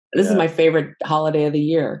This is my favorite holiday of the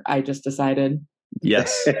year. I just decided.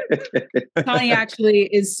 Yes. Tawny actually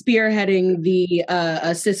is spearheading the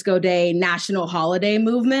Sisko Day national holiday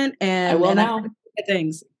movement. And I will now.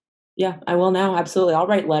 Things. Yeah, I will now. Absolutely. I'll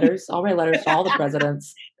write letters. I'll write letters to all the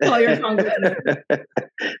presidents. All your congressmen.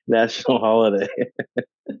 National holiday.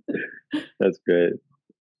 That's good.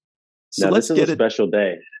 So now, this is a special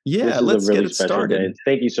day. Yeah, let's get it started.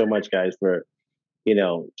 Thank you so much, guys, for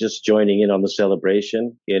just joining in on the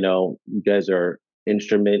celebration. You guys are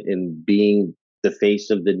instrument in being the face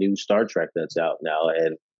of the new Star Trek that's out now,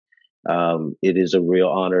 and it is a real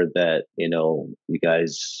honor that you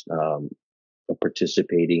guys are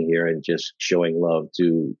participating here and just showing love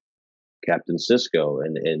to Captain Sisko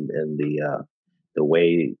and the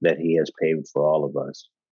way that he has paved for all of us.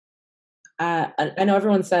 I know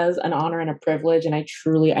everyone says an honor and a privilege, and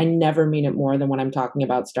I never mean it more than when I'm talking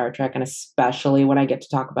about Star Trek, and especially when I get to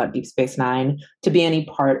talk about Deep Space Nine, to be any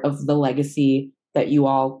part of the legacy that you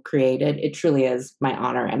all created. It truly is my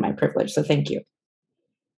honor and my privilege. So thank you.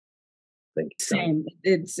 Thank you. Same.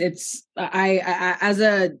 It's I as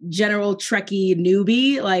a general Trekkie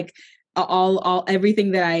newbie, like all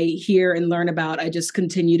everything that I hear and learn about, I just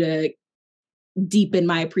continue to deepen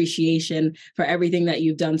my appreciation for everything that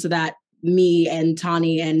you've done, so that me and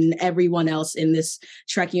Tawny and everyone else in this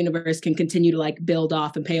Trek universe can continue to build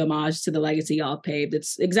off and pay homage to the legacy y'all paved.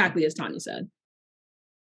 It's exactly as Tawny said.